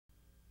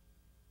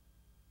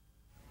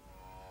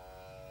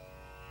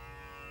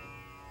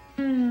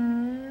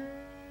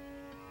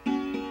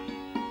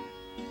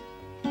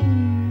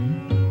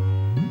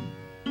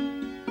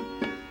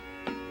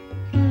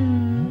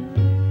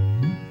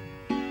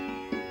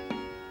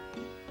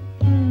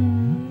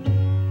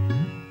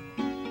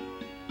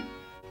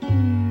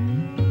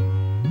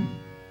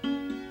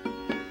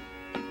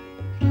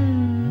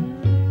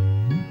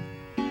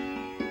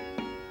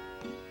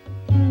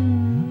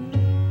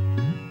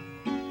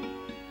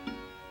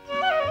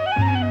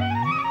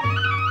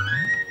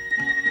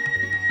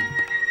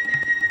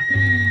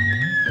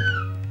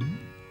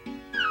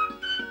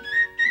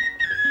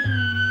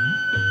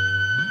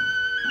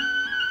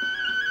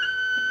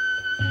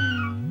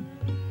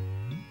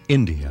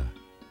India,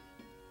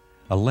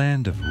 a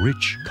land of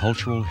rich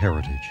cultural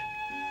heritage,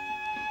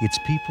 its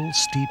people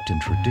steeped in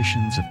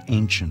traditions of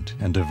ancient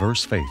and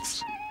diverse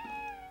faiths.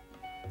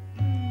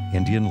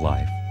 Indian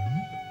life,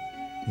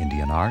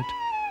 Indian art,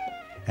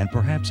 and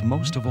perhaps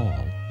most of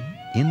all,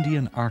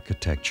 Indian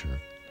architecture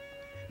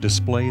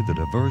display the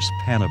diverse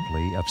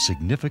panoply of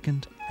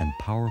significant and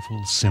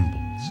powerful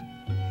symbols,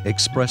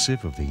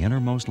 expressive of the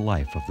innermost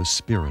life of the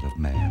spirit of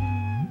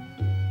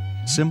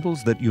man.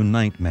 Symbols that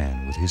unite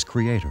man with his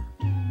Creator.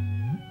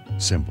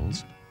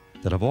 Symbols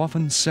that have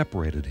often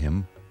separated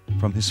him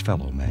from his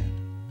fellow man.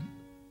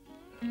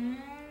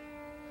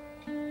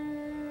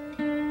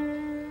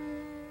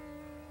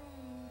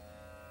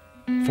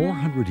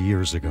 "400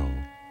 years ago,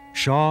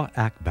 Shah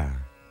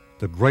Akbar,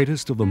 the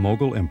greatest of the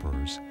Mughal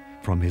emperors,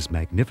 from his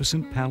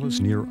magnificent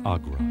palace near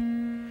Agra,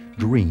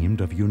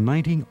 dreamed of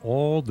uniting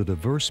all the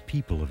diverse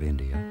people of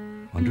India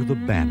under the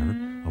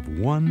banner of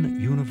one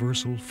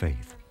universal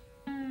faith.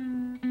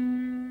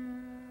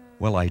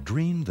 Well, I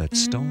dreamed that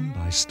stone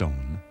by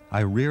stone I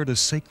reared a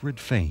sacred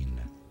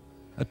fane,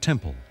 a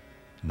temple,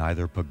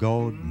 neither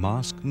pagode,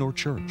 mosque, nor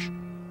church,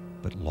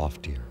 but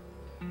loftier,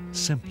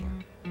 simpler,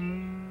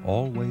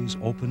 always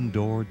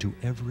open-doored to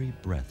every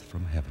breath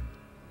from heaven.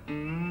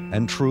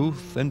 And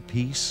truth and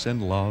peace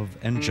and love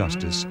and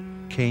justice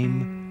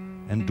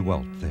came and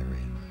dwelt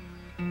therein."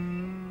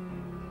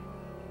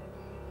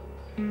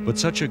 But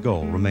such a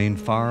goal remained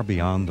far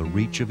beyond the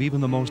reach of even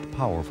the most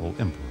powerful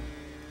emperor.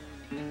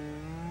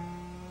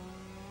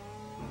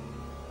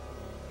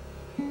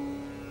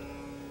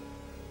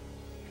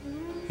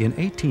 In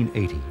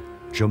 1880,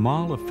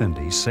 Jamal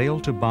Effendi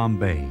sailed to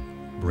Bombay,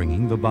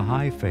 bringing the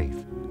Baha'i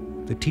faith,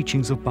 the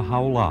teachings of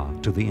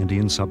Baha'u'llah, to the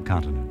Indian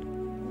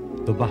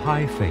subcontinent. The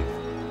Baha'i faith,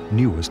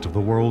 newest of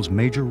the world's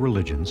major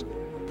religions,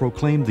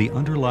 proclaimed the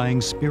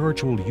underlying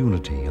spiritual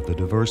unity of the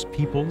diverse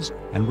peoples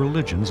and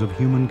religions of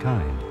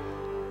humankind,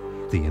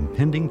 the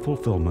impending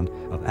fulfillment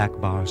of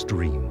Akbar's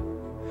dream,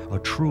 a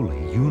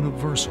truly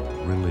universal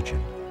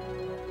religion.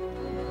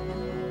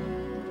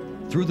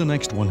 Through the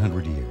next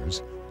 100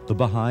 years, the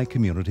Baha'i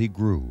community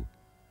grew,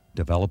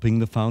 developing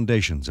the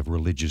foundations of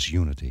religious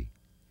unity.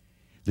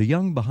 The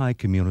young Baha'i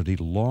community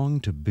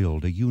longed to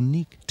build a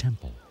unique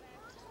temple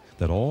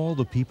that all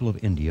the people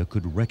of India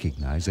could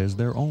recognize as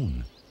their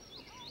own.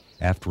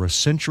 After a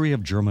century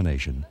of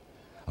germination,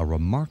 a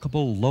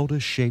remarkable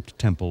lotus-shaped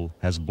temple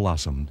has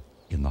blossomed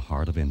in the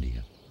heart of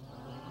India.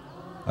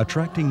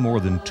 Attracting more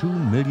than 2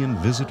 million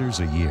visitors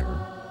a year,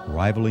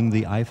 rivaling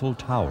the Eiffel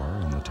Tower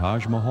and the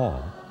Taj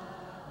Mahal,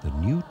 the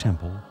new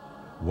temple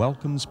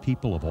welcomes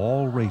people of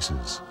all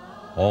races,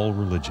 all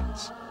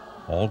religions,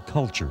 all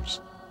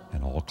cultures,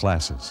 and all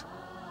classes.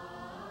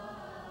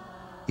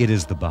 It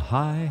is the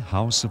Baha'i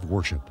House of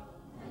Worship,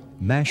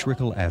 Mashriq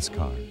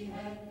al-Azkar,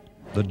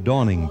 the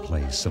dawning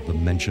place of the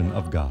mention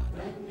of God.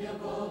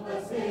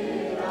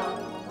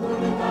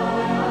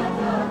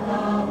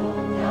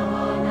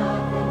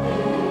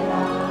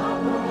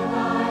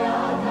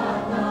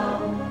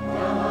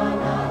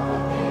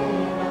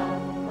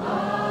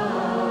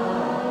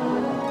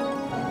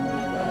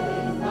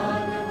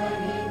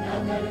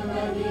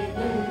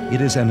 It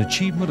is an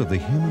achievement of the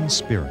human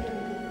spirit,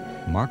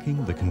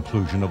 marking the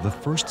conclusion of the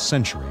first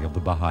century of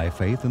the Baha'i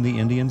faith in the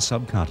Indian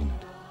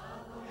subcontinent.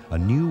 A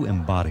new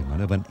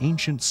embodiment of an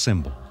ancient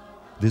symbol,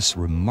 this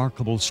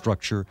remarkable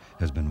structure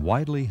has been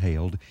widely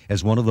hailed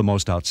as one of the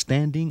most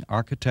outstanding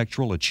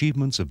architectural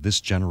achievements of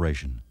this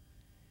generation.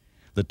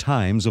 The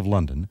Times of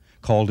London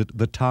called it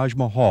the Taj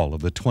Mahal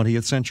of the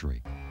 20th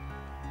century.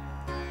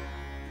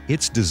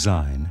 Its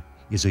design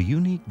is a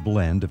unique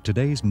blend of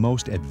today's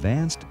most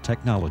advanced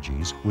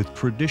technologies with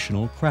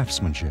traditional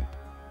craftsmanship.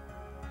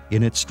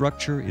 In its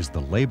structure is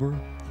the labor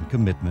and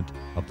commitment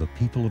of the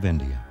people of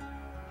India.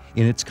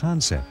 In its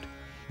concept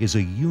is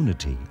a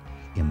unity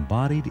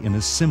embodied in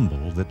a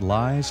symbol that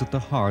lies at the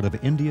heart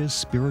of India's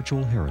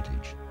spiritual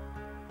heritage,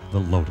 the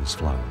lotus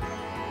flower.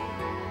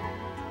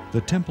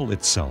 The temple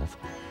itself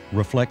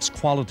reflects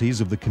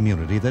qualities of the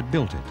community that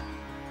built it,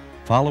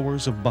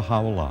 followers of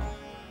Baha'u'llah,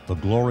 the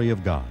glory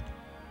of God,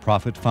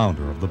 prophet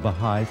founder of the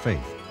Baha'i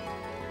faith.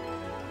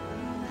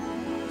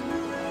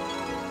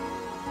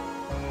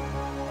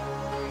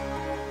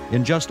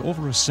 In just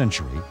over a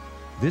century,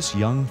 this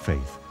young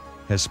faith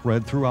has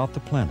spread throughout the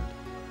planet,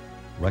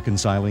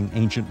 reconciling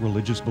ancient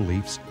religious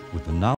beliefs with the knowledge